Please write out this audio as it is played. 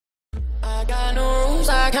moves,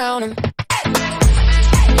 I count 'em.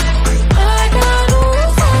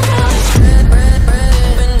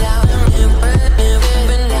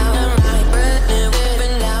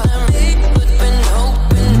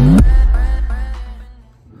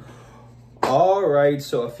 Alright,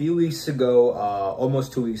 so a few weeks ago,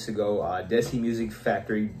 almost 2 weeks ago, Desai Music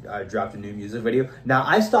Factory dropped a new music video. Now,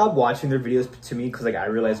 I stopped watching their videos to me because like I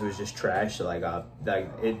realized it was just trash. Like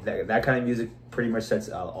that kind of music pretty much sets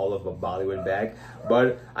all of Bollywood back.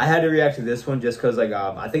 But I had to react to this one just because like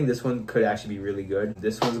I think this one could actually be really good.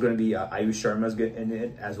 This one's going to be Aayush Sharma's in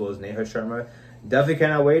it, as well as Neha Sharma. Definitely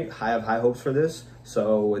cannot wait. I have high hopes for this.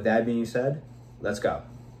 So with that being said, let's go.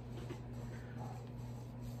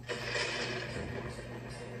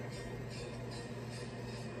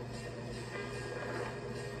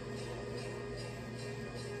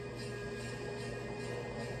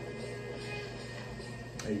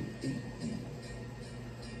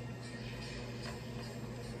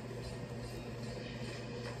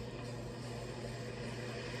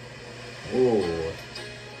 Oh.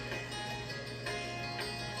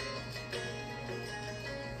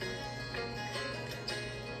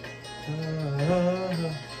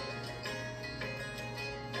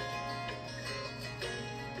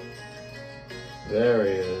 There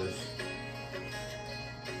he is.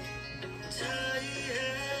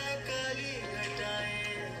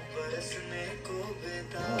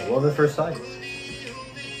 Oh, love the first sight.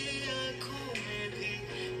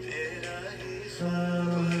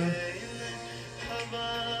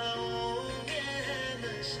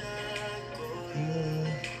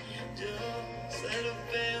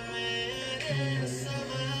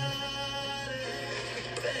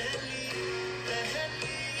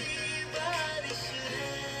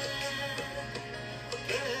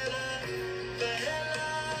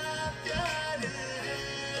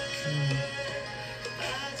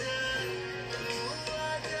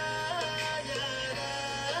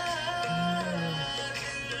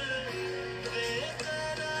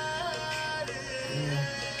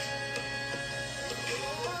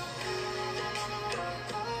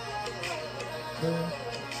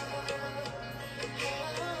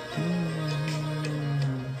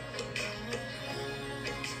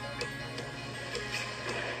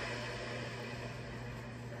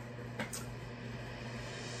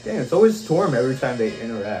 Dang, it's always storm every time they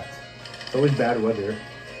interact. It's always bad weather.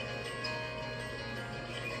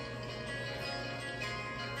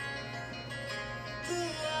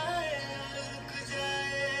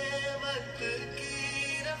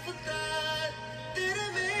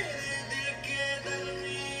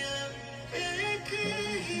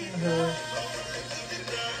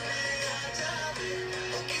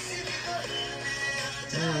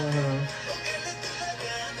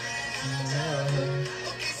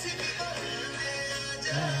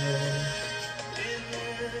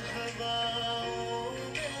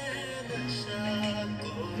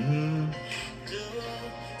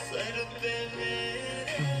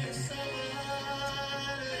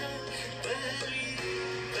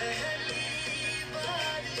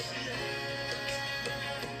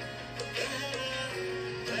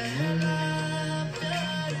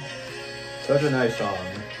 Such a nice song.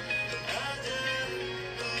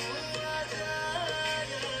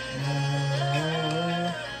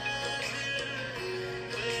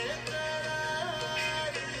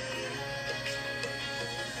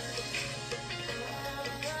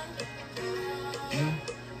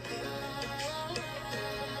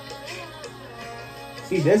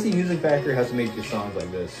 See, Desai Music Factory has to make good songs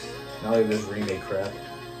like this, not like this remake crap.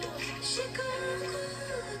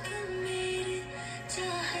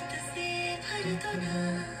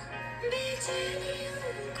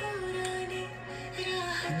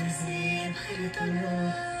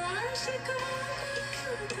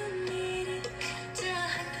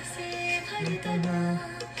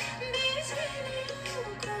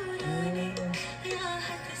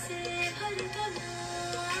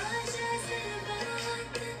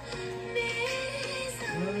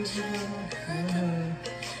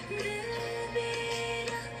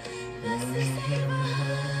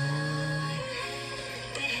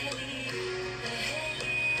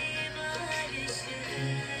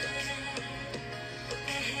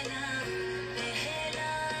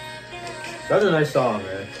 That's a nice song,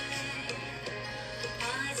 man.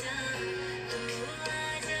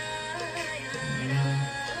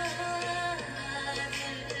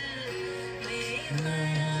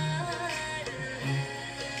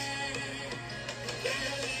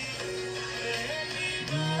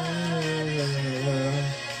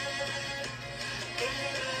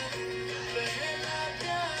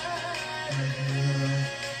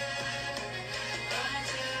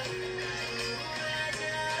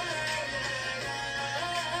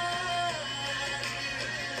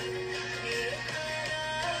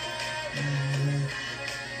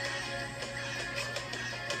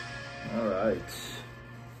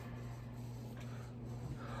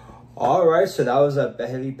 All right, so that was a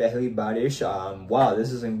PEHLI BAARISH. Wow,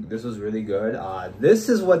 this was really good. This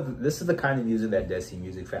is the kind of music that Desai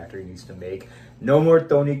Music Factory needs to make. No more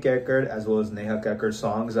Tony Kekker as well as Neha Kekker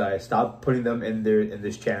songs. I stopped putting them in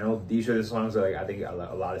this channel. These are the songs that I think a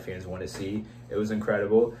lot of fans want to see. It was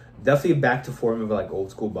incredible. Definitely back to form of like old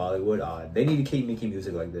school Bollywood. They need to keep making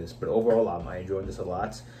music like this. But overall, I enjoyed this a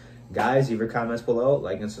lot. Guys, leave your comments below,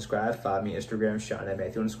 like and subscribe. Follow me on Instagram, Sean at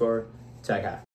Matthew_. Tag